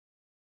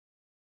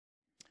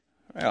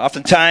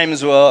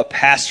Oftentimes, a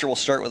pastor will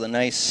start with a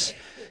nice,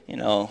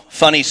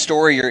 funny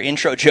story or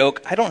intro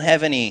joke. I don't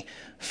have any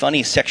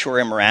funny sexual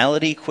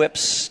immorality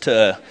quips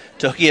to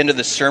hook you into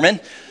the sermon.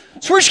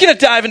 So we're just going to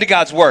dive into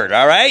God's Word,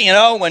 all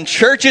right? When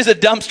church is a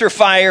dumpster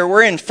fire,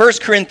 we're in 1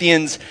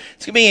 Corinthians.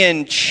 It's going to be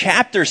in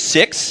chapter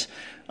 6.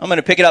 I'm going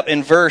to pick it up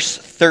in verse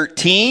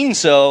 13.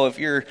 So if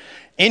you're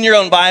in your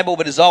own Bible,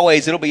 but as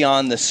always, it'll be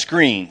on the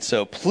screen.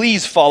 So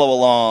please follow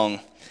along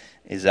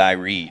as I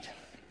read.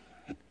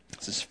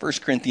 This is 1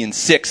 Corinthians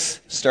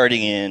 6,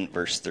 starting in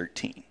verse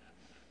 13.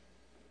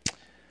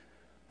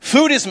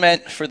 Food is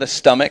meant for the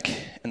stomach,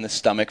 and the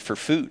stomach for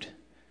food.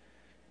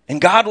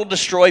 And God will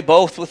destroy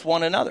both with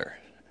one another.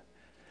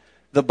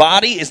 The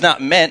body is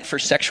not meant for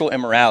sexual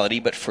immorality,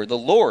 but for the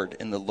Lord,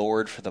 and the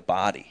Lord for the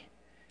body.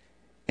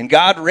 And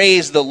God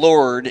raised the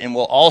Lord, and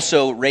will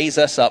also raise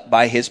us up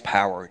by his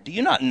power. Do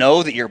you not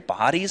know that your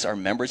bodies are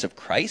members of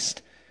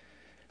Christ?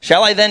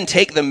 Shall I then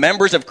take the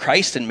members of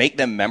Christ and make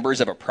them members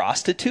of a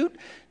prostitute?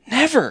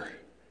 Never.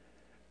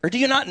 Or do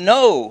you not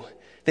know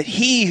that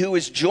he who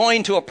is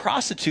joined to a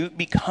prostitute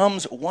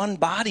becomes one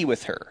body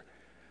with her?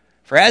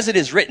 For as it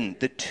is written,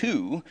 the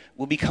two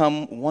will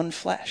become one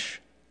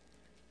flesh.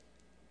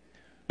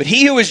 But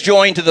he who is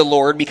joined to the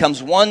Lord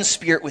becomes one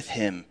spirit with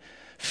him.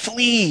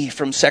 Flee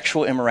from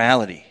sexual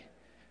immorality.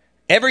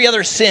 Every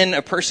other sin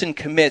a person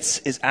commits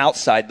is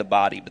outside the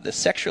body, but the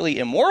sexually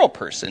immoral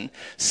person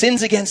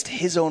sins against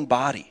his own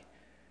body.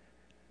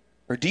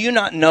 Or do you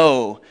not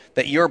know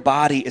that your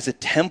body is a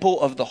temple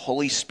of the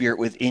Holy Spirit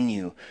within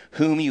you,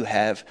 whom you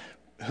have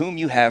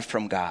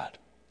from God?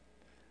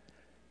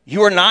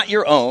 You are not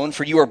your own,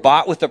 for you are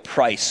bought with a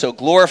price, so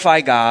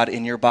glorify God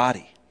in your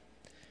body.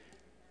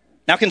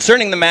 Now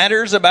concerning the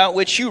matters about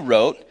which you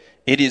wrote,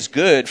 it is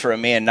good for a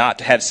man not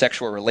to have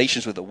sexual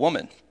relations with a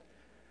woman.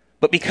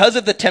 But because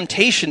of the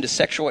temptation to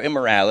sexual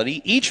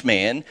immorality, each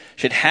man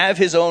should have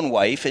his own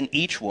wife, and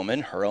each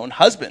woman her own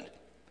husband.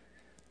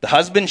 The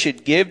husband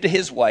should give to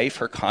his wife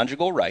her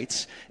conjugal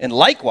rights, and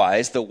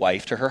likewise the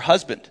wife to her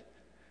husband.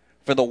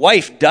 For the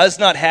wife does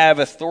not have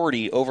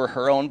authority over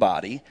her own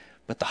body,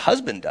 but the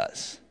husband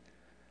does.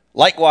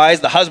 Likewise,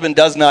 the husband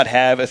does not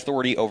have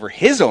authority over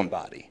his own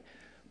body,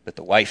 but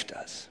the wife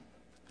does.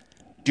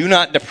 Do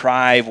not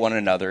deprive one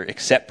another,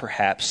 except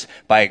perhaps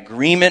by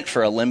agreement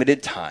for a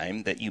limited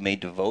time, that you may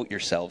devote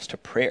yourselves to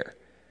prayer.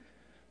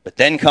 But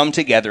then come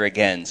together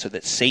again, so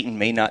that Satan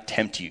may not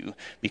tempt you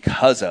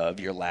because of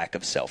your lack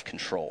of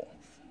self-control.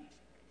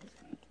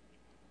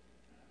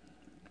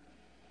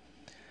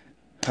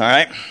 All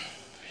right.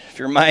 If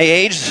you're my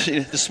age,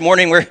 this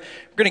morning we're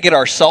going to get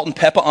our salt and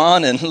pepper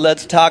on, and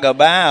let's talk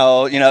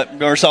about,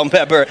 remember salt and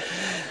pepper,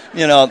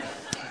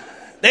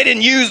 they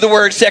didn't use the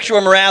word sexual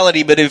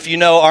immorality, but if you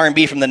know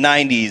R&B from the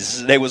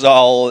 90s, they was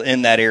all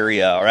in that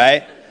area, all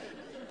right?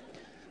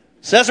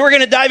 So that's what we're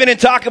going to dive in and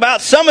talk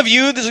about. Some of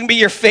you, this is going to be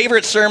your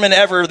favorite sermon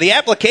ever. The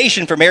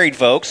application for married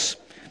folks,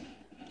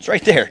 it's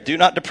right there. Do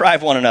not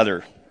deprive one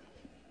another.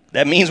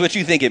 That means what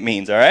you think it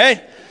means, all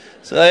right?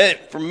 So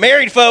for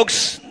married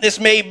folks, this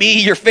may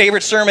be your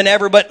favorite sermon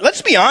ever, but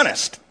let's be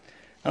honest. I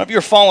don't know if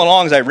you're following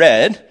along as I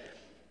read.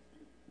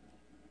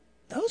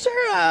 Those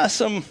are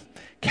some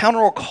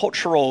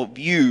countercultural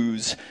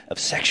views of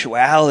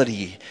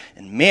sexuality.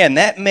 And man,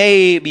 that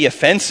may be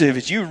offensive.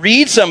 As you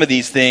read some of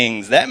these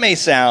things, that may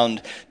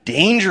sound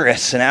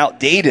dangerous and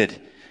outdated.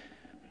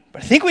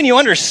 But I think when you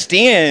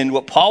understand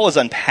what Paul is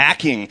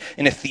unpacking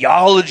in a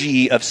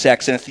theology of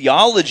sex and a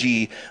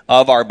theology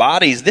of our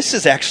bodies, this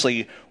is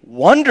actually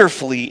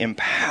wonderfully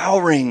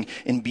empowering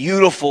and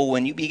beautiful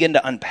when you begin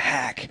to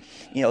unpack,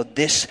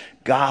 this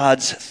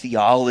God's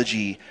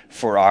theology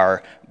for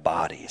our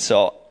body.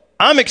 So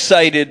I'm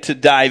excited to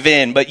dive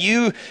in, but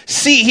you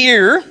see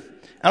here, I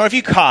don't know if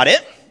you caught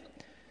it,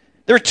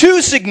 there are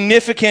two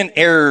significant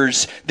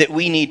errors that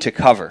we need to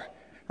cover,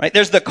 right?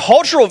 There's the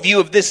cultural view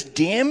of this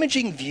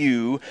damaging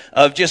view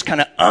of just kind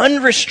of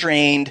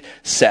unrestrained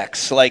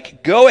sex.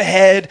 Like, go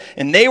ahead,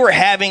 and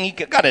you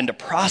got into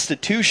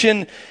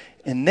prostitution,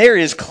 and there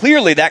is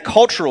clearly that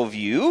cultural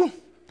view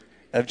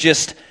of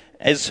just,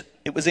 as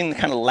it was in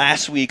kind of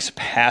last week's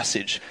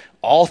passage,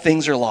 all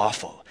things are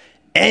lawful.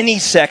 Any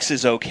sex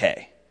is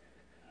okay.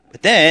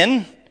 But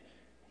then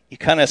you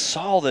kind of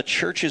saw the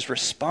church's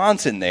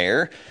response in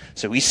there.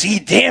 So we see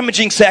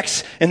damaging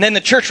sex, and then the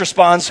church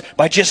responds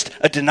by just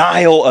a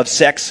denial of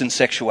sex and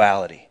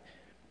sexuality.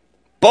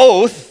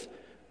 Both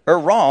are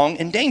wrong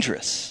and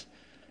dangerous.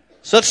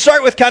 So let's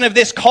start with kind of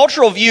this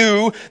cultural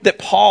view that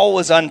Paul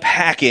was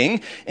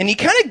unpacking, and he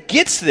kind of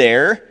gets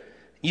there.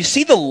 You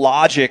see the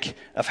logic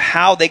of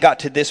how they got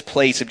to this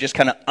place of just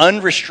kind of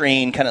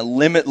unrestrained, kind of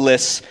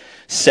limitless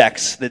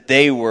sex that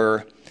they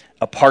were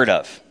a part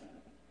of.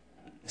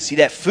 See,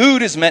 that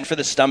food is meant for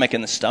the stomach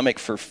and the stomach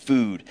for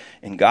food,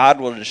 and God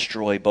will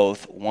destroy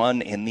both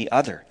one and the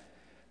other.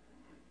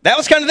 That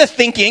was kind of the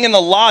thinking and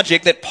the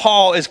logic that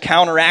Paul is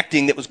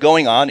counteracting that was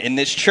going on in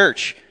this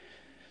church.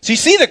 So you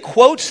see the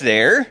quotes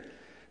there.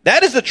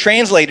 That is the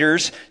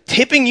translators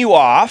tipping you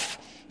off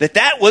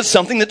that was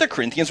something that the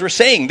Corinthians were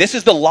saying. This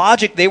is the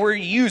logic they were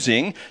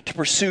using to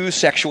pursue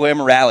sexual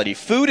immorality.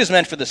 Food is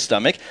meant for the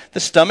stomach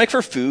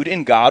for food,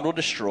 and God will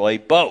destroy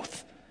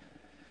both.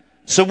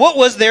 So what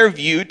was their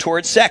view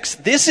towards sex?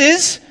 This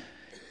is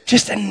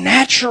just a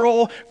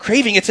natural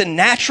craving. It's a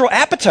natural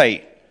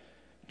appetite.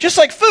 Just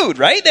like food,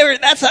 right?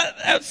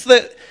 That's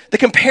the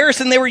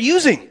comparison they were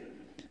using.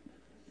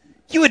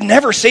 You would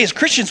never say as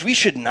Christians we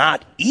should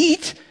not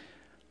eat.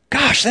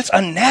 Gosh, that's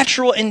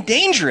unnatural and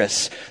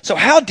dangerous. So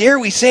how dare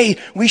we say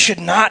we should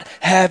not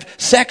have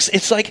sex?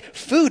 It's like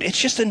food. It's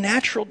just a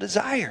natural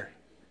desire.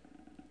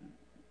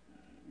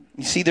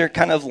 You see their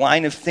kind of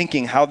line of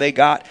thinking, how they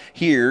got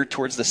here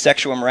towards the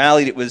sexual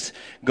immorality that was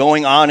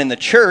going on in the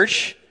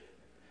church.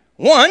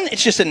 One,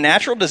 it's just a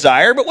natural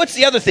desire, but what's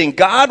the other thing?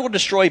 God will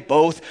destroy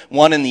both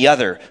one and the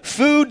other.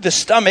 Food, the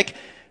stomach,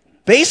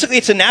 basically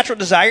it's a natural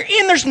desire,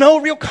 and there's no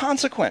real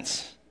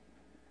consequence.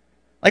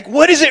 Like,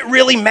 what does it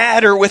really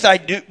matter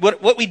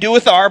what we do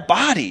with our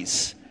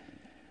bodies?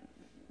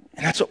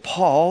 And that's what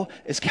Paul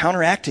is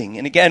counteracting.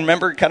 And again,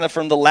 remember kind of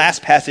from the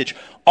last passage,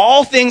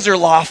 all things are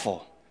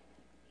lawful.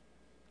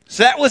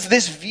 So that was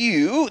this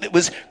view that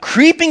was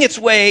creeping its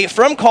way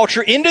from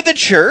culture into the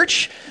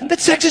church,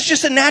 that sex is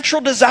just a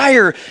natural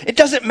desire. It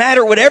doesn't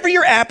matter whatever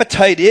your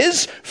appetite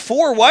is,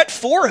 for what,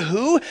 for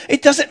who,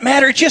 it doesn't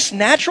matter. It's just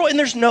natural and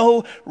there's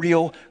no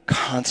real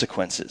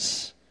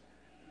consequences.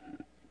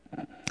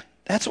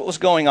 That's what was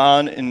going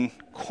on in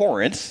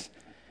Corinth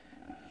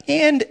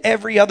and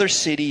every other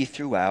city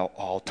throughout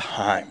all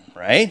time,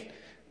 right?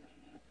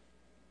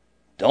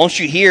 Don't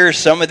you hear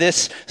some of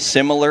this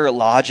similar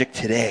logic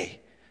today?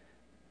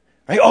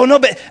 Right? Oh no,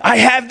 but I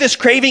have this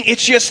craving,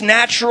 it's just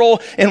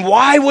natural, and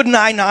why wouldn't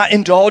I not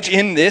indulge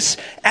in this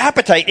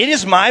appetite? It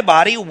is my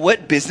body,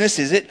 what business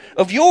is it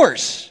of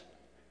yours?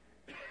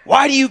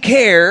 Why do you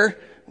care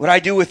what I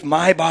do with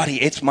my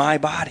body? It's my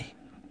body.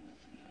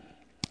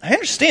 I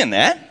understand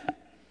that.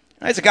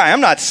 As a guy, I'm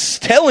not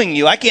telling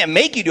you, I can't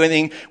make you do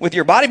anything with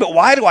your body, but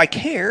why do I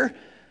care?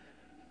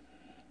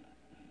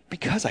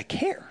 Because I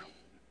care.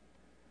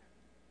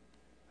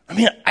 I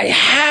mean,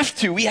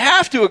 we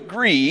have to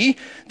agree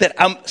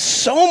that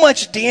so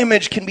much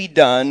damage can be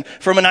done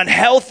from an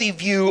unhealthy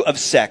view of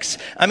sex.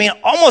 I mean,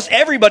 almost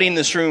everybody in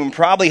this room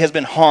probably has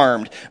been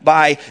harmed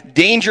by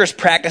dangerous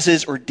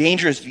practices or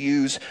dangerous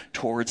views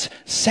towards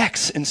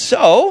sex. And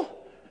so,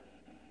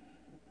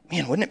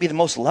 man, wouldn't it be the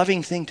most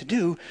loving thing to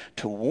do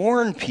to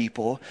warn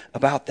people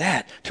about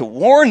that? To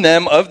warn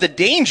them of the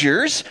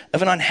dangers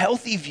of an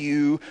unhealthy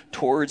view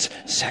towards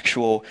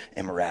sexual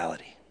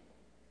immorality.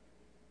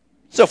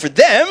 So for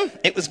them,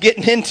 it was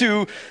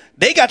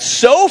they got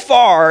so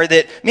far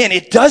that, man,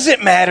 it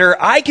doesn't matter.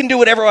 I can do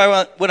whatever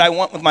I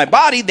want with my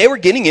body. They were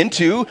getting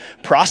into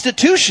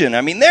prostitution.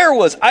 I mean, there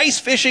was ice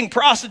fishing,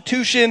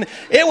 prostitution.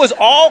 It was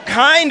all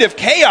kind of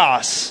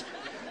chaos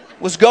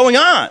was going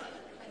on.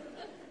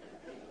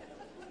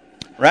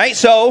 Right?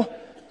 So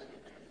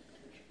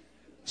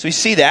we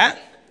see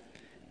that.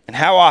 And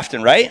how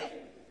often, right?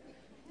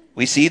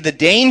 We see the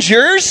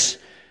dangers,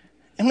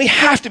 and we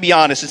have to be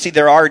honest and see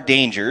there are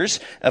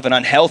dangers of an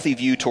unhealthy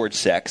view towards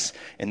sex.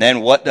 And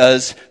then what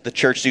does the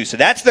church do? So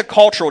that's the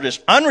cultural,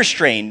 just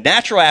unrestrained,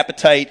 natural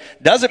appetite.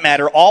 Doesn't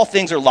matter. All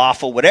things are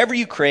lawful. Whatever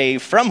you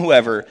crave from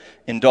whoever,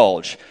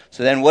 indulge.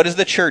 So then what does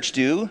the church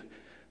do?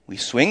 We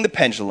swing the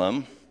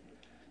pendulum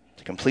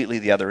to completely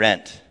the other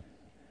end.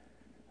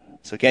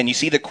 So again, you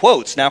see the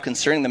quotes now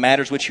concerning the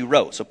matters which you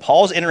wrote. So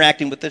Paul's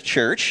interacting with the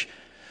church.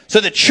 So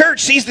the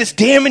church sees this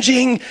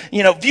damaging,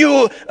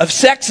 view of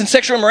sex and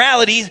sexual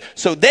immorality.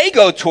 So they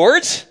go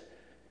towards,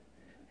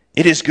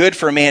 it is good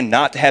for a man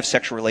not to have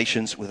sexual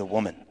relations with a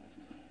woman.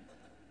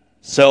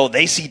 So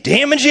they see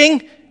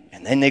damaging,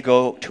 and then they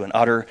go to an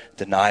utter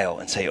denial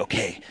and say,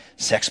 okay,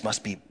 sex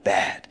must be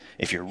bad.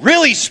 If you're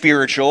really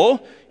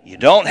spiritual, you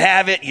don't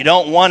have it, you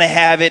don't want to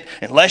have it.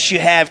 Unless you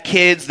have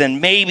kids,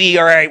 then maybe,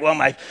 all right, well,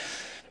 my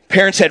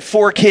parents had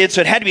 4 kids,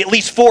 so it had to be at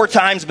least 4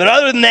 times. But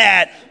other than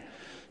that,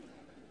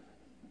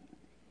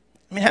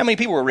 I mean, how many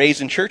people were raised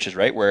in churches,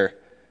 right, where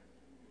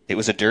it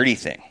was a dirty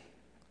thing?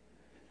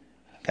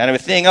 Kind of a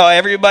thing,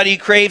 everybody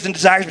craves and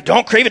desires, but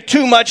don't crave it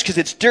too much because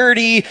it's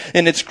dirty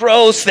and it's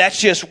gross. That's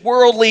just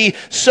worldly.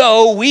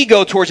 So we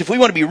go towards, if we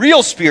want to be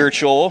real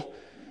spiritual,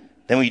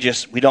 then we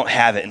don't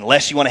have it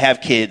unless you want to have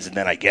kids, and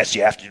then I guess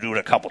you have to do it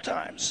a couple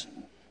times.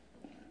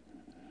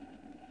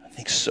 I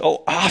think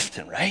so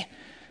often, right?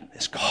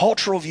 This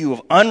cultural view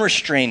of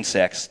unrestrained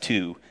sex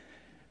to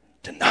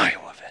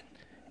denial of it.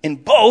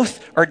 And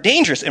both are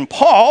dangerous. And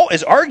Paul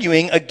is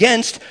arguing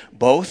against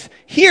both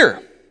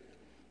here.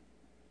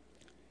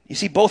 You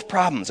see both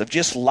problems of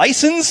just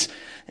license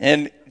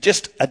and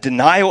just a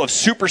denial of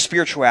super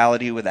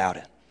spirituality without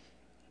it.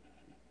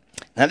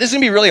 Now, this is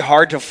going to be really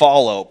hard to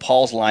follow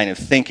Paul's line of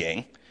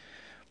thinking,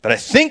 but I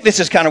think this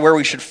is kind of where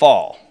we should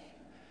fall.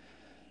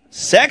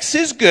 Sex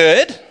is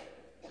good.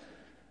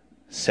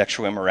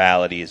 Sexual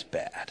immorality is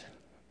bad.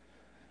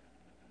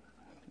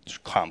 It's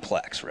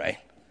complex, right?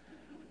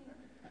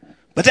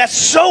 But that's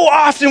so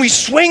often we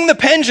swing the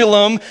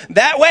pendulum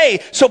that way.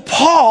 So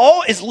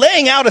Paul is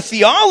laying out a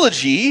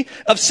theology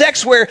of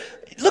sex where,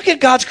 look at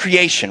God's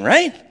creation,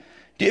 right?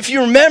 If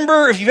you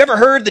remember, if you've ever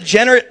heard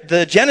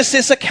the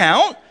Genesis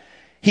account,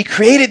 he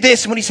created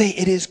this, and when he say,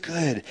 it is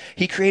good.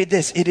 He created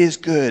this, it is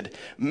good.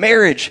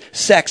 Marriage,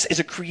 sex is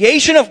a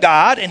creation of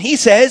God, and he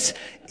says,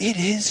 it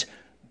is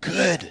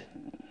good.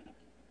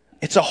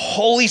 It's a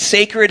holy,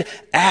 sacred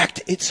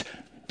act. It's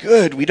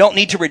good. We don't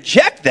need to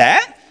reject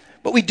that,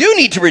 but we do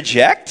need to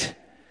reject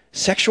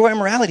sexual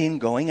immorality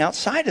and going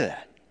outside of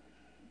that.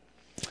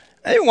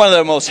 I think one of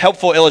the most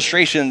helpful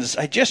illustrations,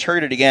 I just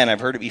heard it again,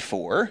 I've heard it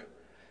before.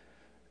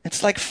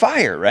 It's like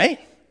fire, right?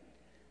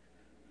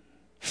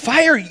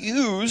 Fire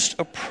used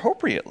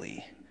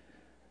appropriately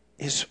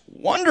is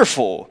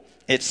wonderful.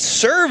 It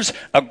serves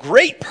a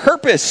great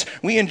purpose.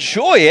 We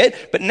enjoy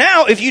it. But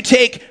now if you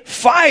take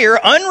fire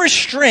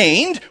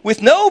unrestrained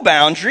with no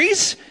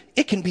boundaries,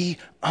 it can be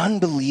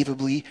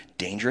unbelievably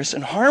dangerous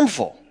and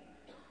harmful.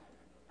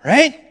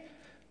 Right?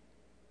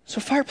 So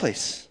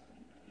fireplace.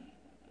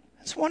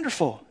 It's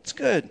wonderful. It's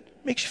good.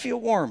 It makes you feel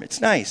warm. It's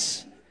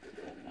nice.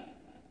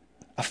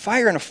 A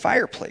fire in a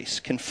fireplace,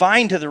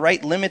 confined to the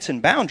right limits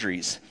and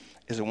boundaries,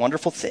 is a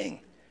wonderful thing.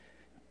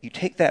 You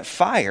take that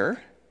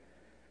fire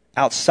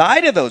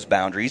outside of those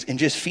boundaries and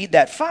just feed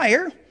that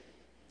fire,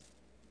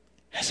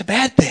 that's a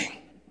bad thing.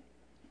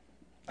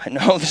 I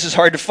know this is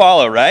hard to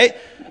follow, right?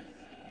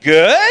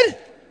 Good,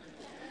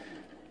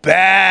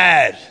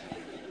 bad.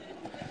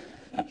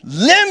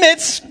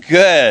 Limits,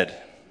 good.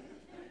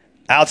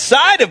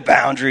 Outside of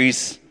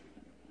boundaries,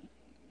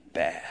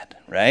 bad,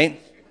 right?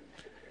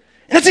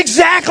 And that's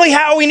exactly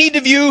how we need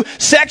to view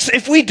sex.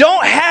 If we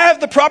don't have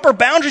the proper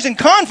boundaries and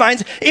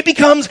confines, it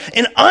becomes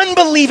an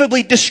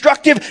unbelievably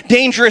destructive,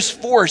 dangerous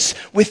force.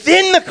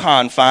 Within the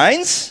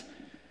confines,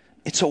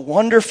 it's a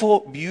wonderful,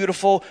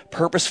 beautiful,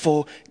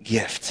 purposeful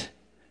gift.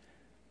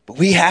 But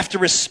we have to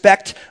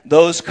respect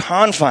those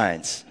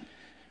confines.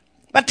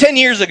 About 10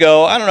 years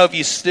ago, I don't know if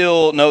you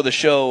still know the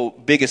show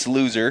Biggest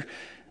Loser.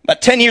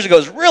 About 10 years ago, it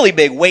was a really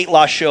big weight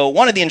loss show.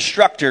 One of the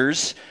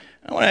instructors,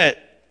 I want to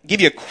give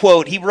you a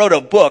quote. He wrote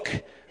a book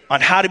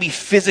on how to be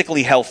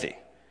physically healthy.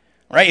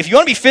 Right? If you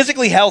want to be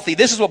physically healthy,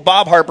 this is what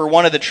Bob Harper,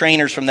 one of the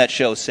trainers from that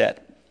show, said.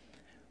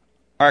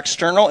 Our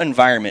external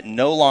environment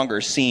no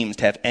longer seems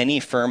to have any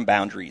firm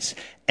boundaries,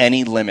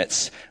 any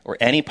limits, or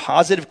any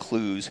positive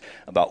clues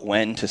about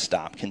when to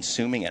stop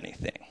consuming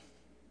anything.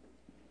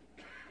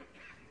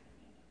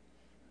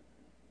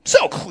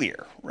 So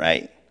clear,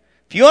 right?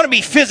 If you want to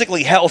be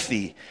physically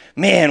healthy,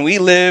 man, we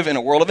live in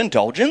a world of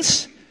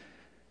indulgence.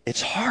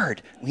 It's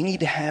hard. We need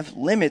to have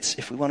limits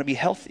if we want to be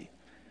healthy.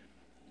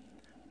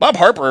 Bob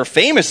Harper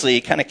famously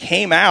kind of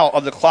came out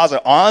of the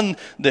closet on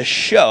the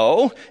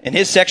show in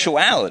his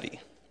sexuality.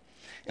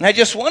 And I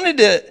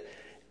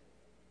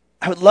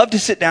would love to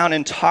sit down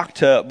and talk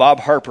to Bob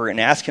Harper and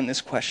ask him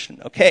this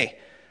question. Okay,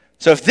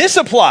 so if this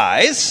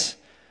applies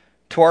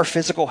to our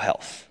physical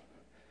health,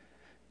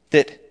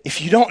 that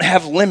if you don't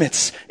have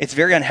limits, it's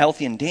very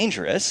unhealthy and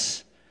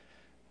dangerous,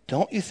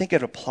 don't you think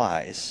it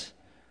applies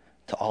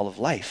to all of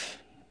life?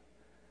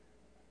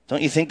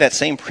 Don't you think that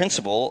same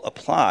principle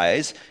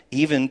applies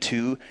even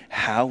to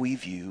how we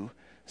view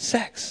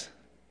sex?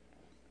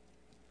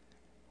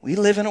 We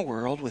live in a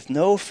world with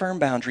no firm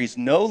boundaries,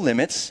 no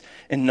limits,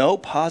 and no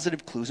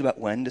positive clues about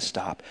when to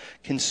stop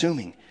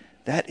consuming.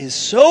 That is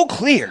so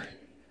clear.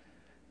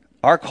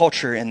 Our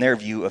culture and their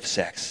view of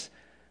sex.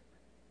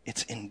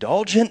 It's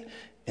indulgent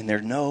and there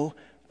are no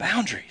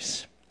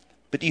boundaries.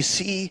 But do you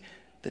see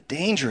the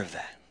danger of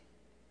that?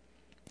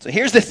 So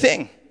here's the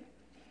thing.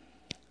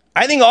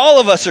 I think all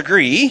of us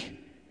agree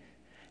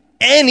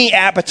any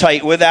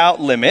appetite without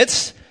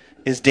limits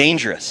is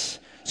dangerous.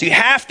 So you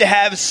have to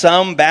have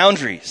some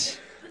boundaries.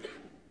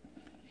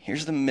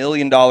 Here's the $1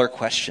 million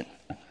question.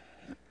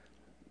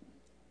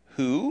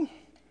 Who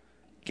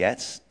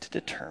gets to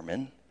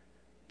determine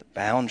the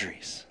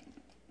boundaries?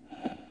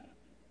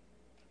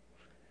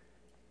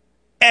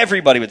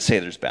 Everybody would say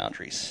there's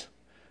boundaries.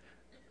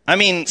 I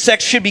mean,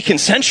 sex should be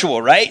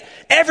consensual, right?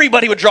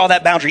 Everybody would draw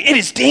that boundary. It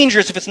is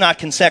dangerous if it's not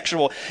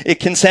consensual.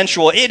 It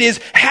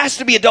has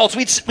to be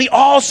adults. We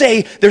all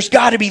say there's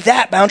got to be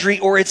that boundary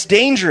or it's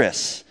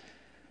dangerous.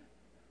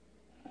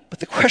 But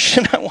the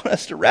question I want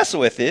us to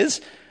wrestle with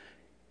is,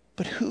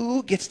 but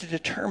who gets to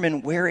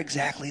determine where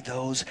exactly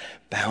those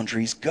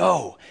boundaries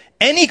go?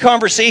 Any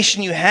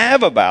conversation you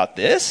have about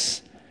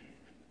this,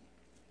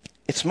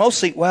 it's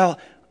mostly, well,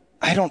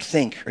 I don't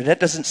think, or that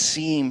doesn't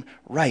seem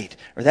right,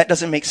 or that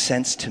doesn't make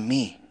sense to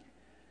me.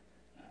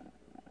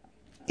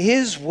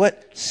 Is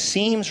what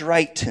seems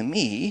right to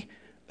me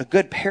a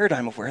good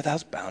paradigm of where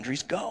those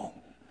boundaries go?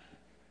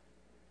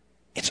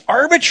 It's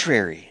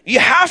arbitrary. You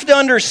have to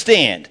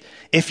understand,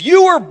 if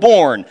you were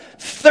born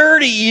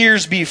 30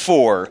 years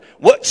before,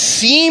 what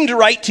seemed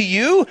right to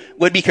you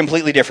would be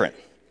completely different.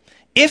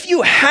 If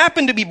you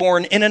happen to be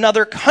born in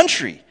another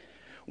country,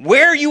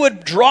 where you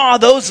would draw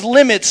those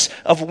limits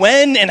of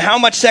when and how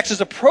much sex is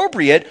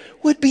appropriate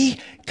would be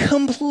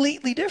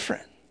completely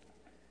different.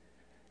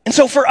 And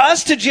so for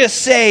us to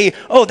just say,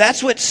 oh,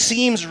 that's what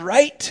seems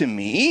right to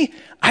me,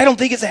 I don't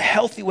think it's a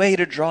healthy way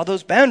to draw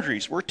those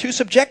boundaries. We're too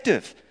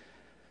subjective.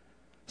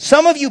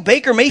 Some of you,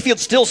 Baker Mayfield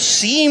still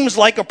seems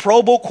like a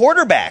Pro Bowl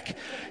quarterback.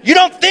 You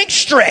don't think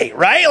straight,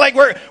 right? Like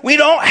we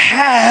don't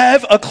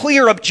have a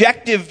clear,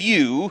 objective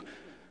view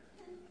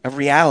of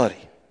reality.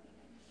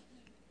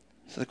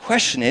 So the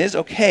question is,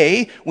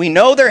 okay, we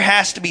know there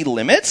has to be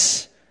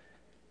limits.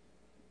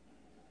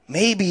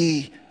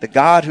 Maybe the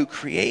God who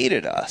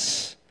created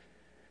us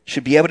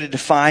should be able to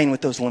define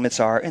what those limits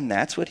are, and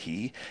that's what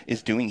he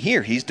is doing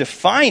here. He's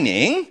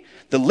defining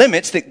the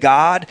limits that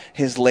God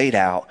has laid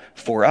out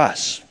for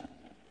us.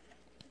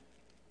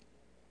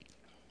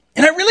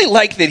 And I really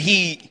like that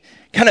he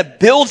kind of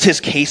builds his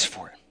case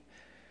for it.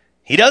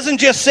 He doesn't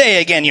just say,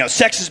 again,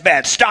 sex is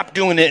bad, stop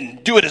doing it,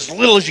 and do it as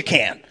little as you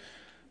can.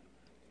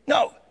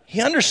 No,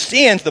 he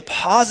understands the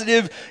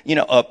positive,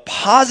 a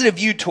positive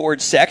view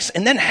towards sex,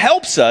 and then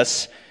helps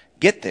us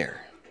get there.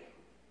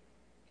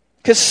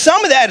 Because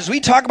some of that, as we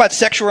talk about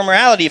sexual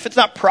immorality, if it's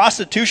not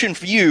prostitution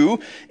for you,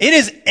 it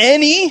is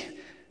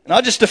and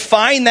I'll just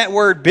define that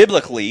word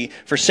biblically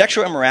for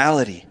sexual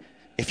immorality.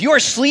 If you are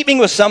sleeping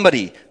with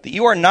somebody that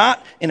you are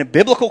not in a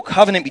biblical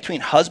covenant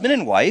between husband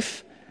and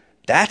wife,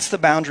 that's the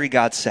boundary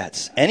God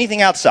sets.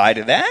 Anything outside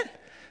of that,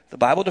 the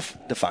Bible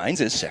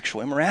defines as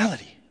sexual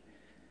immorality.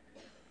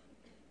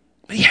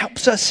 But he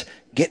helps us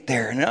get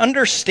there and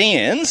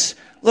understands,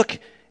 look,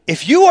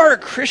 if you are a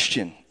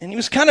Christian, and he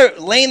was kind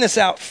of laying this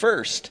out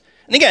first,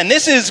 and again,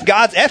 this is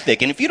God's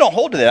ethic, and if you don't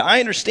hold to that, I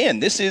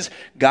understand. This is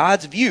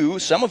God's view.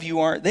 Some of you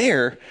aren't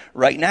there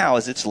right now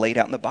as it's laid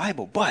out in the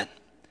Bible. But,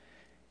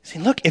 see,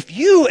 look, if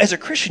you, as a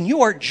Christian,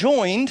 you are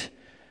joined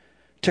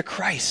to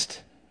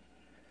Christ.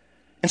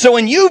 And so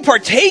when you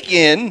partake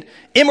in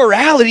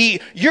immorality,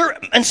 you're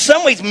in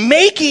some ways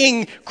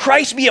making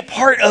Christ be a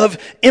part of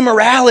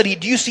immorality.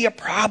 Do you see a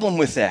problem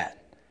with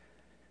that?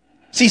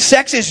 See,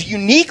 sex is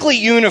uniquely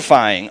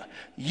unifying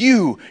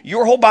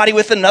your whole body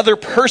with another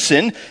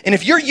person. And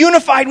if you're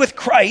unified with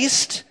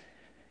Christ,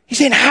 he's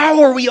saying,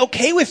 how are we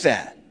okay with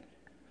that?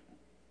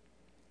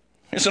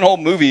 There's an old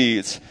movie.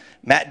 It's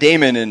Matt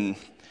Damon and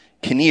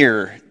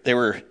Kinnear.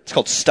 It's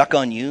called Stuck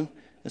on You.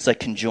 It's like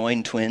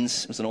conjoined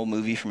twins. It was an old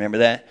movie. Remember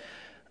that?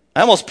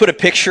 I almost put a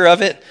picture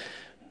of it,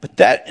 but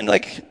that, in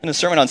a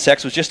sermon on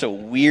sex, was just a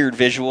weird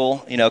visual,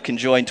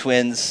 conjoined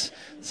twins.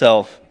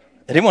 So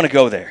I didn't want to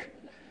go there.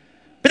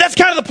 But that's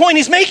kind of the point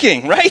he's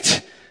making,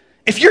 right?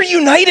 If you're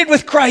united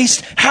with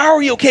Christ, how are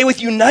we okay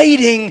with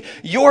uniting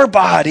your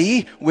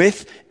body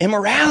with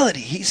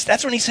immorality?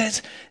 That's when he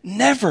says,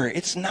 never.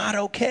 It's not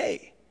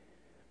okay.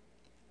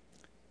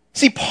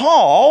 See,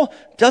 Paul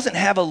doesn't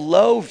have a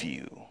low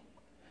view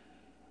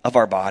of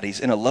our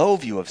bodies and a low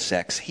view of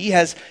sex. He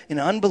has an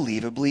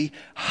unbelievably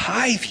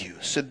high view.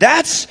 So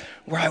that's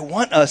where I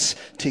want us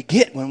to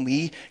get when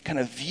we kind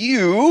of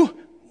view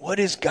what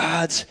is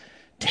God's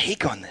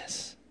take on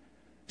this.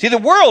 See, the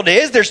world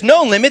there's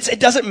no limits. It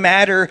doesn't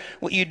matter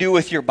what you do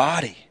with your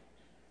body.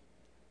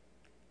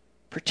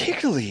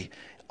 Particularly,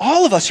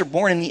 all of us are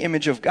born in the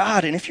image of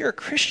God. And if you're a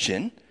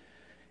Christian,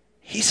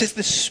 he says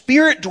the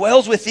Spirit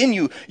dwells within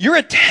you. You're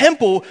a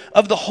temple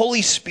of the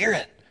Holy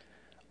Spirit.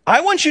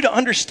 I want you to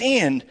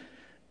understand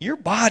your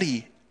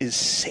body is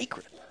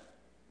sacred.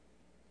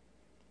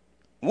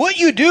 What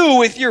you do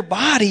with your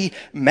body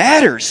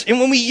matters. And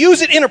when we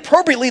use it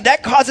inappropriately,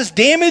 that causes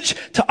damage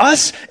to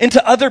us and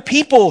to other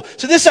people.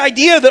 So this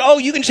idea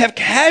that, you can just have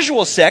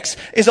casual sex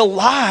is a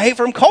lie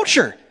from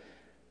culture.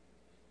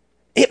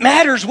 It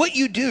matters what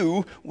you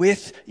do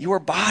with your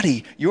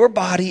body. Your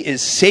body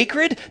is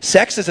sacred.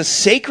 Sex is a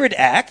sacred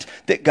act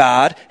that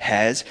God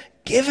has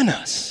given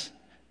us.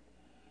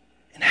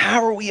 And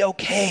how are we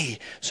okay?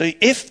 So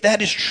if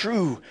that is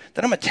true,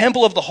 that I'm a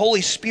temple of the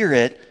Holy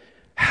Spirit,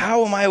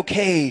 how am I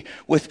okay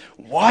with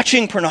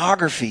watching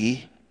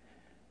pornography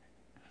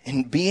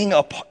and being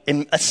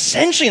and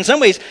essentially, in some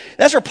ways,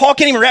 that's where Paul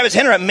can't even wrap his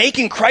head around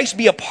making Christ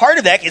be a part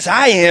of that, because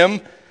I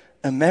am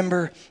a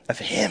member of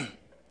him.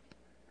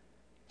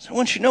 So I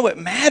want you to know it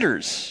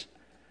matters.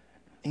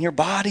 And your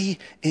body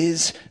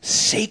is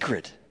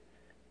sacred.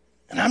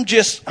 And I'm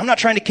not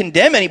trying to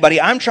condemn anybody.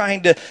 I'm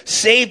trying to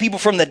save people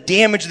from the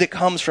damage that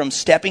comes from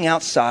stepping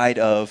outside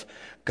of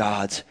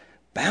God's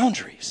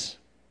boundaries.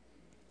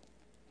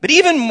 But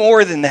even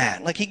more than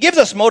that, he gives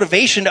us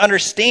motivation to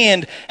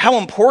understand how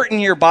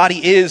important your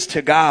body is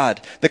to God.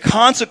 The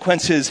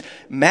consequences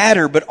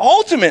matter. But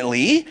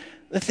ultimately,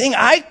 the thing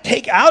I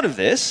take out of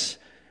this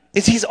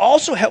is he's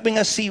also helping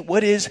us see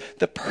what is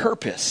the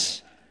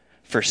purpose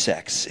for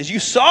sex. As you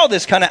saw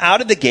this kind of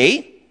out of the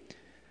gate,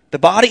 the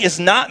body is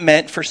not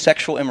meant for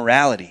sexual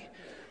immorality,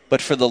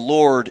 but for the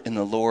Lord, and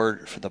the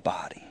Lord for the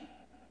body.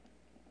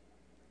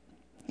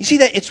 You see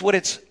that it's what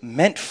it's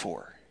meant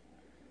for.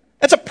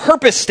 That's a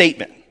purpose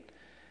statement.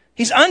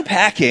 He's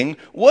unpacking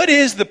what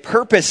is the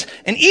purpose.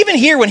 And even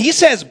here, when he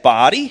says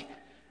body,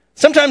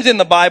 sometimes in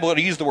the Bible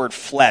it'll use the word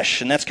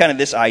flesh, and that's kind of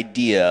this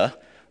idea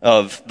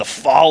of the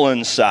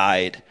fallen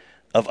side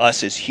of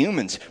us as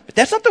humans. But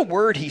that's not the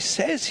word he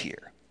says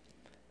here.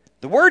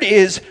 The word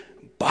is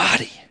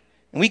body.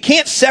 And we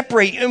can't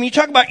separate. When you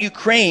talk about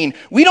Ukraine,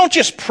 we don't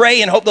just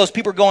pray and hope those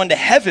people are going to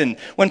heaven.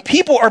 When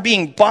people are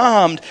being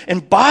bombed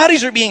and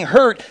bodies are being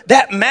hurt,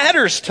 that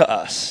matters to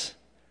us.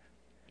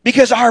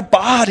 Because our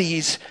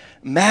bodies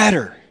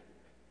matter.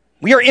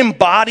 We are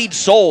embodied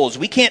souls.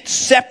 We can't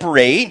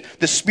separate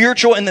the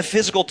spiritual and the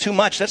physical too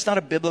much. That's not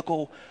a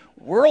biblical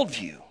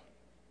worldview.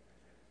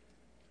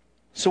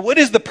 So what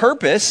is the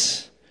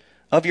purpose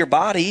of your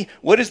body?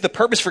 What is the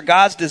purpose for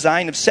God's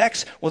design of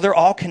sex? Well, they're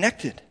all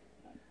connected.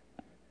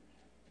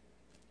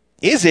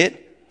 Is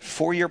it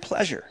for your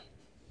pleasure?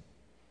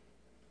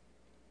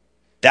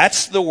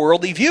 That's the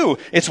worldly view.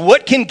 It's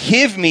what can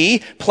give me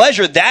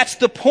pleasure. That's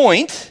the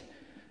point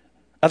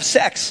of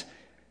sex.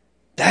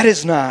 That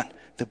is not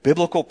the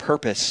biblical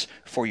purpose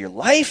for your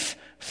life,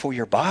 for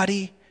your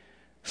body,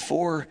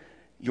 for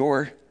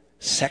your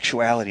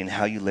sexuality and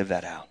how you live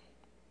that out.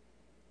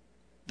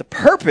 The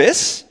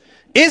purpose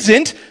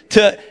isn't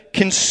to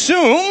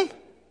consume.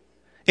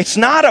 It's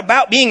not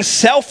about being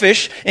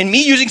selfish and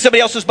me using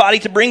somebody else's body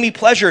to bring me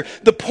pleasure.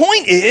 The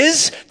point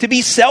is to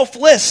be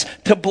selfless,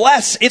 to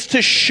bless. It's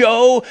to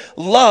show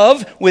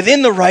love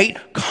within the right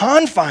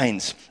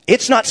confines.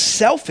 It's not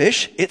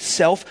selfish, it's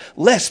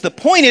selfless. The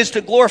point is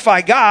to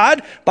glorify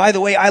God by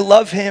the way I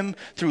love him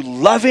through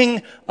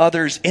loving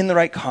others in the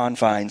right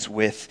confines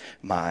with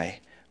my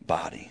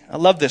body. I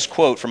love this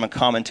quote from a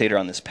commentator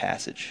on this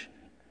passage.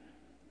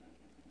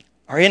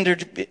 Our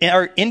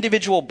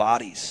individual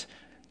bodies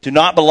do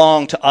not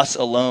belong to us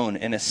alone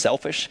in a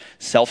selfish,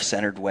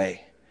 self-centered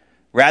way.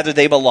 Rather,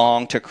 they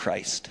belong to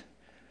Christ,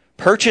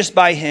 purchased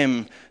by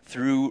him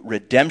through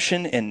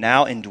redemption and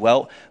now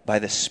indwelt by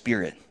the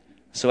Spirit,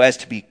 so as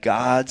to be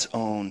God's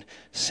own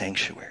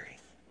sanctuary.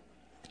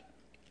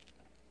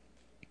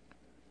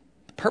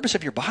 The purpose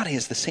of your body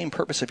is the same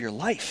purpose of your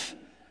life.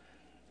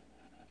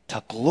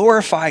 To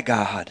glorify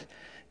God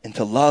and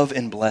to love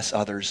and bless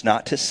others,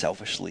 not to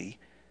selfishly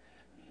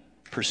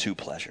pursue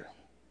pleasure.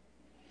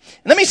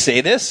 And let me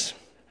say this,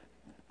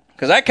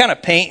 because I kind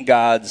of paint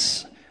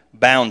God's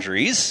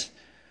boundaries.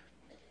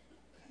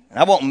 And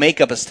I won't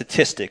make up a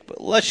statistic,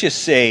 but let's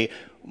just say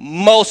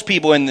most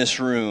people in this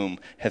room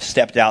have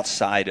stepped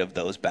outside of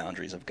those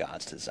boundaries of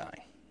God's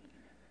design.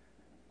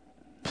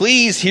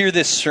 Please hear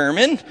this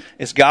sermon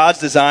as God's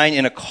design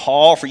and a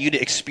call for you to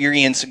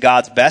experience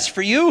God's best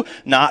for you,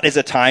 not as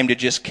a time to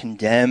just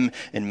condemn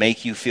and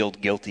make you feel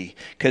guilty.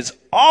 Because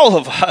all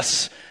of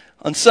us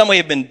in some way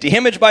have been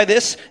damaged by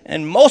this,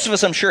 and most of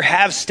us, I'm sure,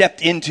 have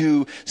stepped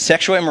into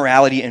sexual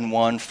immorality in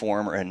one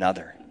form or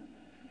another.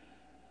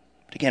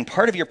 But again,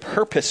 part of your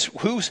purpose,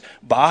 whose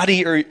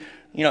body or,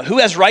 who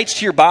has rights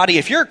to your body?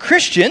 If you're a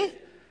Christian,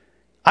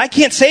 I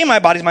can't say my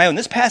body's my own.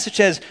 This passage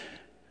says,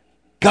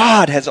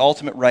 God has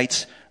ultimate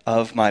rights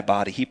of my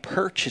body. He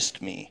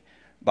purchased me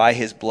by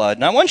his blood.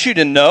 And I want you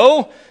to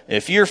know,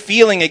 if you're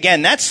feeling,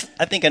 again, that's,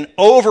 I think, an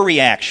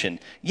overreaction.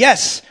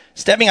 Yes,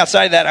 stepping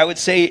outside of that, I would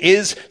say,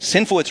 is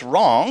sinful. It's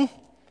wrong.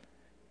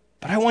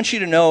 But I want you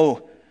to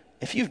know,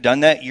 if you've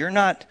done that, you're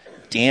not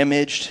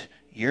damaged.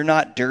 You're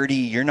not dirty.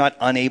 You're not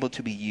unable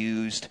to be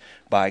used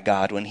by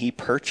God. When he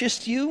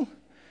purchased you,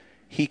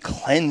 he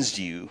cleansed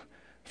you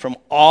from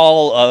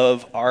all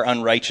of our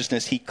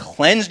unrighteousness. He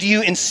cleansed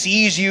you and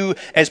sees you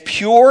as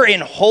pure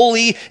and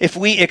holy if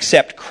we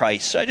accept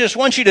Christ. So I just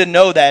want you to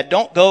know that.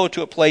 Don't go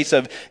to a place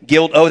of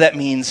guilt. Oh, that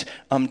means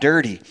I'm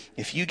dirty.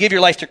 If you give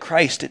your life to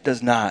Christ, it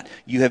does not.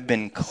 You have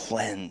been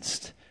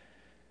cleansed.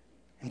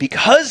 And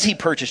because he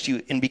purchased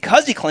you and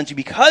because he cleansed you,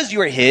 because you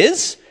are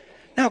his,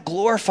 now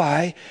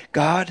glorify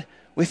God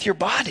with your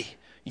body.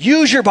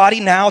 Use your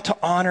body now to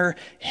honor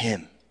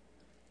him.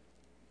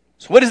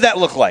 So what does that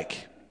look like?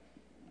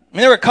 I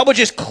mean, there were a couple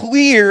just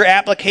clear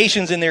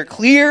applications in there,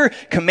 clear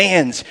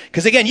commands.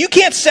 Because again, you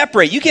can't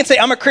separate. You can't say,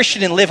 I'm a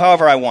Christian and live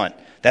however I want.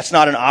 That's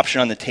not an option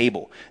on the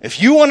table.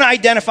 If you want to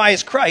identify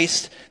as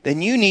Christ,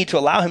 then you need to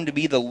allow him to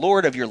be the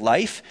Lord of your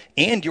life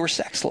and your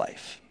sex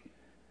life.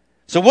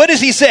 So what does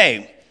he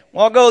say?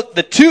 Well, I'll go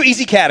the two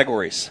easy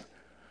categories.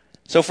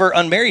 So for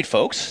unmarried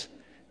folks,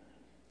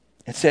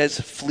 it says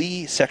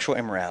flee sexual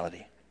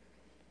immorality.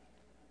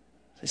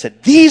 He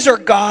said, these are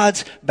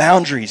God's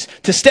boundaries.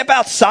 To step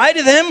outside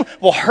of them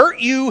will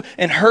hurt you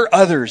and hurt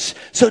others.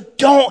 So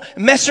don't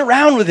mess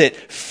around with it.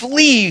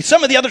 Flee.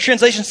 Some of the other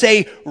translations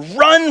say,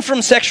 run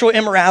from sexual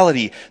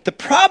immorality. The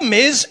problem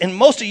is, in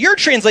most of your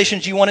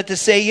translations you want it to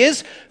say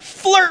is,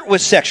 flirt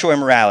with sexual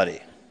immorality.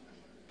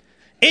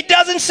 It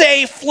doesn't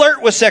say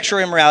flirt with sexual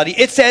immorality.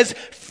 It says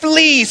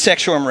flee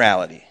sexual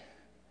immorality.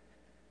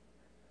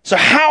 So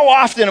how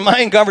often am I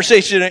in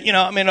conversation,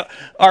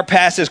 our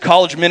past is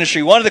college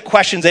ministry. One of the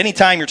questions,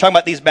 anytime you're talking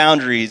about these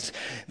boundaries,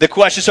 the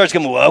question starts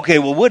going,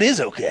 well, what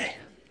is okay?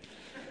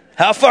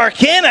 How far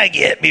can I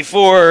get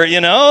before,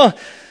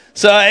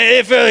 So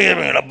if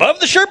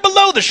above the shirt,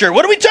 below the shirt,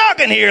 what are we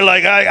talking here?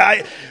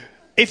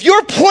 If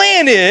your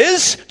plan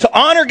is to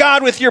honor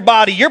God with your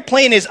body, your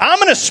plan is, I'm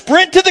going to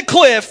sprint to the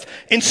cliff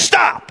and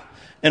stop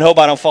and hope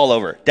I don't fall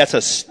over. That's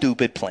a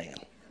stupid plan.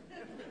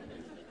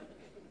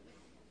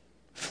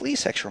 Flee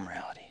sexual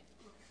immorality.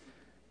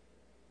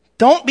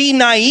 Don't be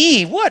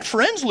naive. What?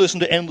 Friends listen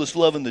to Endless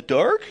Love in the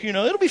Dark.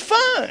 It'll be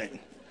fine.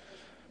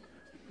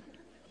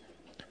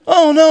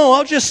 Oh no,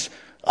 I'll just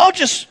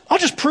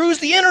peruse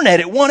the internet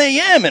at 1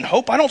 a.m. and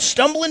hope I don't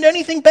stumble into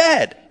anything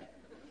bad.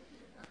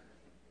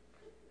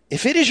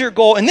 If it is your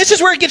goal, and this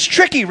is where it gets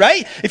tricky,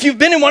 right? If you've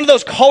been in one of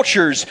those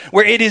cultures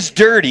where it is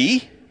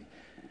dirty,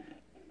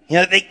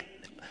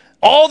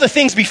 all the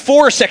things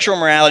before sexual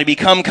morality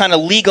become kind of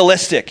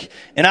legalistic.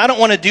 And I don't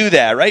want to do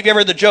that, right? Have you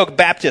ever heard the joke,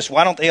 Baptists,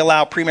 why don't they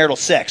allow premarital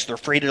sex? They're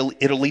afraid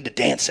it'll lead to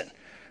dancing,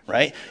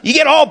 right? You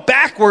get all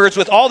backwards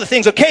with all the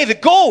things. Okay, the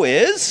goal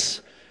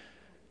is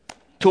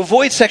to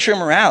avoid sexual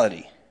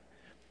immorality.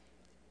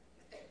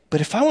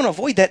 But if I want to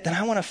avoid that, then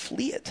I want to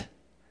flee it.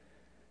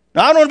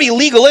 Now, I don't want to be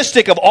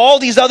legalistic of all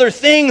these other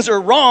things are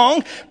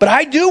wrong, but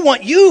I do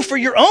want you, for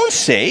your own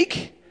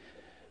sake,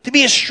 to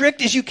be as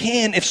strict as you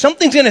can. If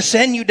something's going to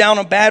send you down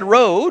a bad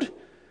road,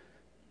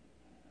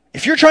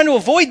 if you're trying to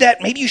avoid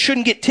that, maybe you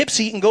shouldn't get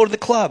tipsy and go to the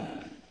club.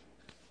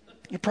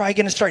 You're probably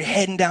going to start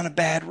heading down a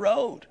bad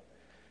road.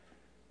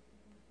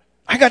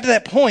 I got to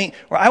that point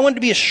where I wanted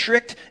to be as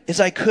strict as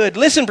I could.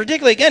 Listen,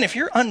 particularly, again, if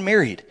you're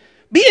unmarried,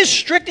 be as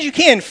strict as you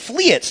can.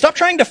 Flee it. Stop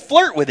trying to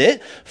flirt with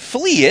it.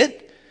 Flee it.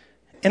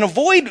 And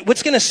avoid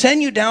what's going to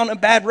send you down a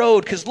bad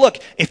road. Because look,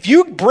 if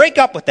you break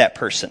up with that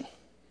person,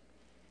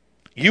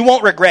 you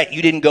won't regret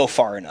you didn't go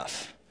far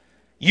enough.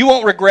 You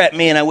won't regret,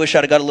 man, I wish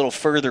I'd have got a little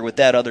further with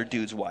that other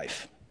dude's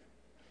wife.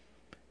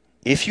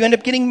 If you end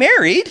up getting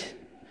married,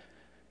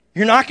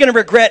 you're not going to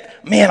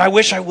regret, man, I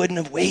wish I wouldn't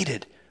have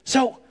waited.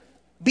 So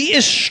be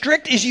as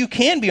strict as you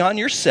can be on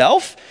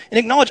yourself and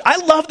acknowledge, I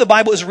love the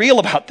Bible is real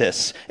about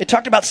this. It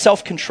talked about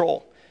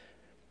self-control.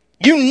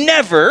 You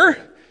never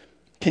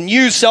can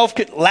use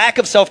lack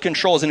of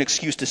self-control as an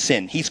excuse to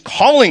sin. He's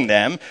calling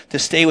them to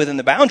stay within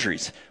the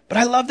boundaries. But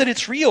I love that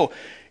it's real.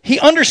 He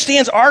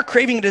understands our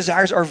craving and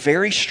desires are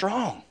very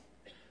strong.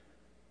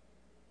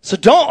 So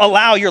don't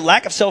allow your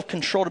lack of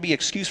self-control to be an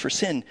excuse for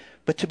sin,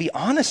 but to be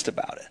honest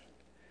about it.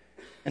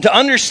 And to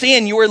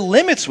understand your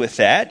limits with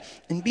that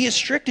and be as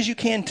strict as you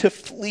can to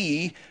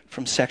flee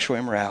from sexual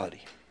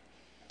immorality.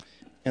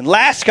 And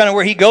last, kind of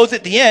where he goes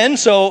at the end,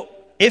 so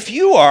if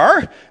you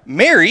are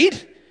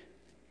married,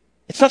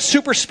 it's not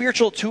super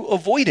spiritual to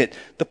avoid it.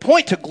 The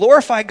point to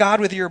glorify God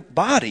with your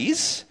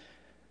bodies,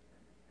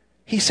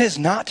 he says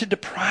not to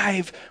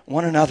deprive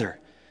one another.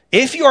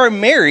 If you are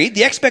married,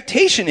 the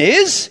expectation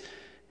is,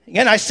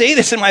 again, I say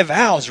this in my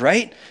vows,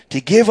 right?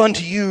 To give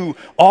unto you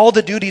all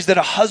the duties that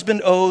a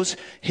husband owes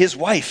his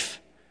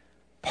wife.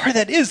 Part of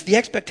that is, the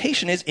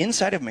expectation is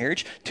inside of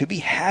marriage to be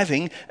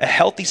having a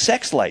healthy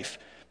sex life.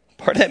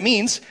 Part of that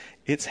means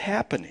it's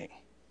happening.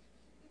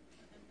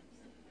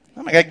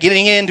 I'm not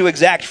getting into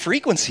exact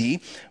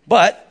frequency,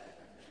 but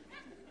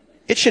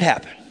it should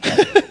happen.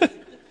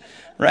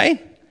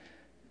 Right?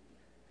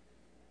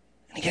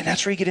 And again,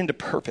 that's where you get into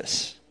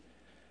purpose.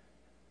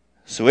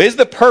 So is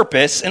the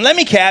purpose, and let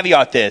me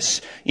caveat this,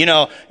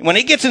 when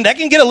it gets in, that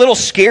can get a little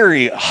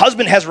scary. A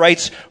husband has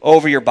rights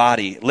over your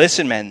body.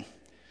 Listen, men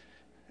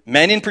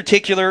in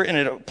particular, and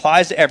it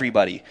applies to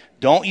everybody,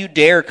 don't you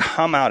dare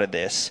come out of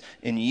this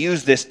and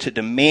use this to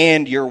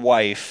demand your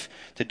wife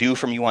to do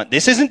from you want.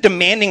 This isn't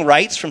demanding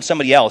rights from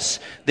somebody else.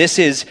 This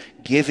is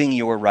giving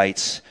your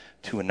rights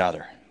to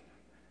another.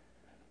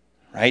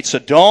 Right? So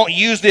don't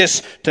use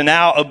this to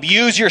now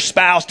abuse your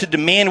spouse to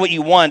demand what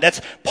you want.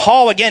 That's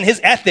Paul, again, his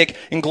ethic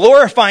in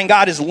glorifying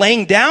God is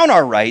laying down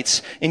our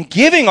rights and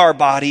giving our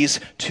bodies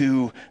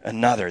to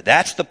another.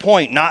 That's the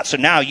point. Not so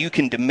now you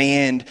can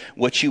demand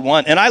what you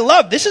want. And I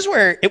love, this is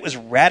where it was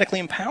radically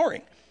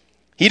empowering.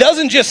 He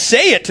doesn't just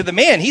say it to the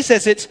man. He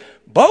says it's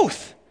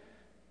both.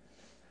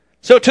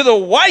 So to the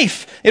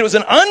wife, it was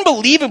an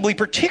unbelievably,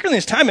 particularly in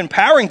this time,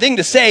 empowering thing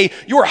to say,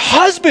 your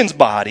husband's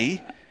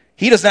body,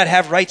 he does not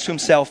have rights to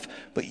himself,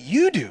 but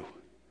you do.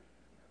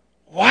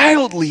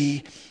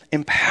 Wildly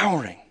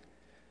empowering.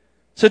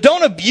 So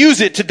don't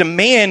abuse it to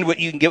demand what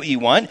you can get what you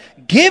want.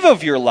 Give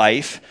of your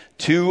life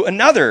to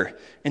another.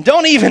 And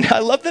don't even, I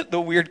love that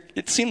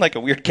it seemed like a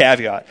weird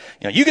caveat.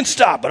 You can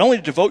stop, but only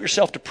to devote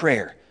yourself to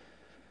prayer.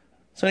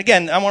 So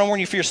again, I want to warn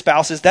you for your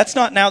spouses, that's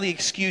not now the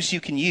excuse you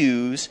can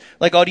use.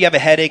 Like, oh, do you have a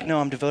headache? No,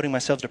 I'm devoting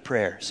myself to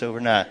prayer. So we're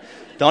not.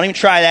 Don't even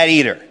try that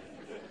either.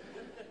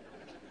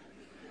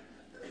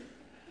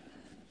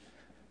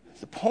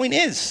 The point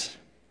is,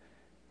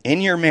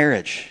 in your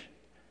marriage,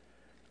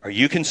 are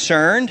you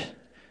concerned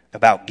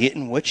about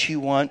getting what you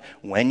want,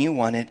 when you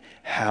want it,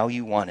 how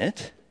you want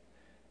it?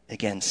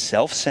 Again,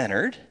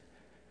 self-centered.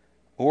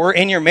 Or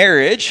in your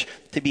marriage,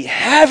 to be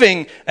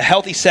having a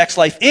healthy sex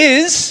life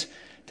is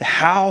to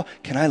how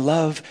can I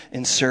love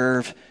and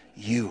serve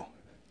you?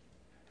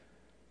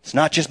 It's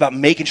not just about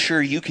making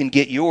sure you can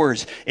get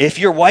yours. If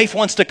your wife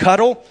wants to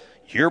cuddle,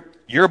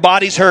 your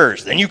body's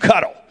hers. Then you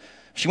cuddle.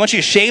 If she wants you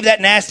to shave that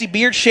nasty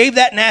beard, shave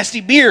that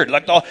nasty beard.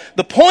 Like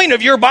the point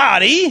of your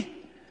body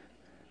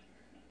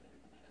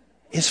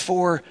is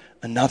for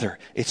another.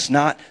 It's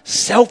not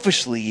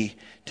selfishly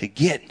to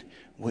get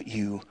what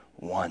you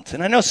want.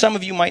 And I know some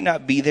of you might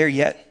not be there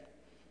yet.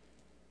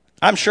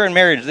 I'm sure in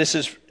marriage,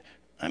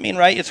 I mean,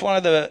 right? It's one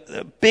of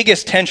the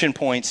biggest tension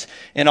points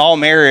in all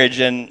marriage.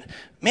 And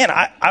man,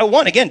 I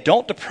want, again,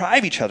 don't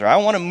deprive each other. I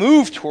want to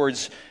move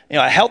towards,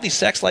 a healthy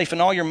sex life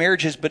in all your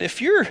marriages. But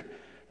if you're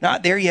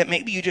not there yet,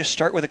 maybe you just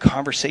start with a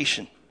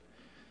conversation.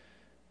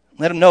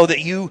 Let them know that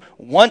you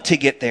want to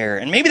get there.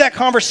 And maybe that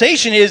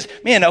conversation is,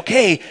 man,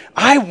 okay,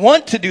 I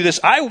want to do this.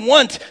 I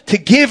want to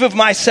give of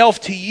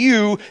myself to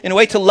you in a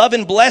way to love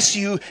and bless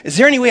you. Is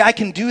there any way I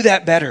can do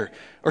that better?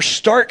 Or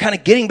start kind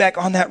of getting back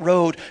on that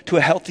road to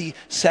a healthy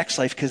sex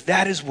life, because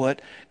that is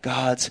what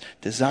God's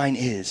design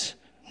is.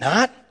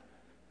 Not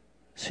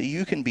so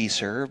you can be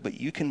served, but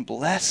you can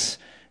bless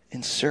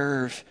and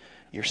serve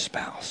your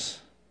spouse.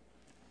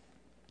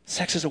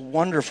 Sex is a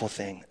wonderful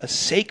thing, a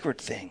sacred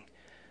thing.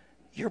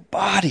 Your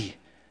body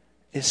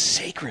is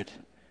sacred.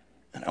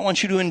 And I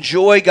want you to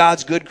enjoy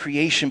God's good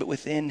creation, but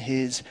within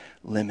his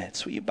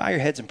limits. Will you bow your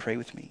heads and pray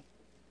with me?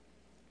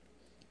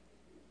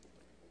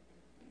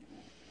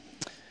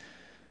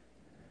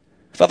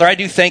 Father, I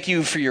do thank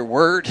you for your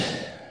word.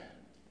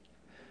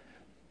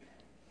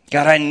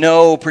 God, I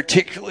know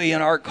particularly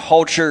in our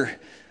culture,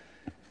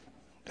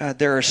 God,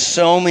 there are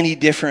so many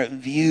different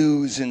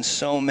views and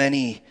so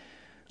many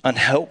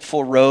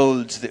unhelpful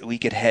roads that we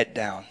could head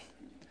down.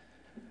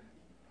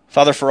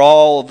 Father, for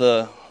all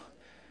the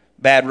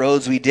bad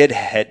roads we did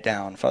head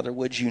down, Father,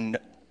 would you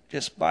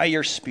just by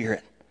your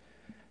Spirit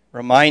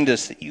remind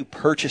us that you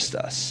purchased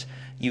us,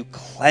 you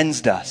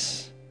cleansed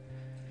us,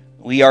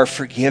 we are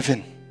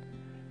forgiven,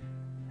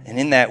 and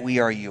in that we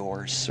are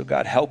yours. So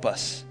God, help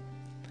us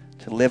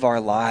to live our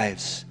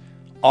lives,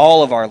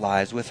 all of our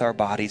lives with our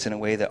bodies in a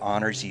way that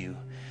honors you.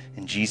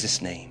 In Jesus'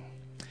 name,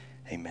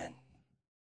 amen.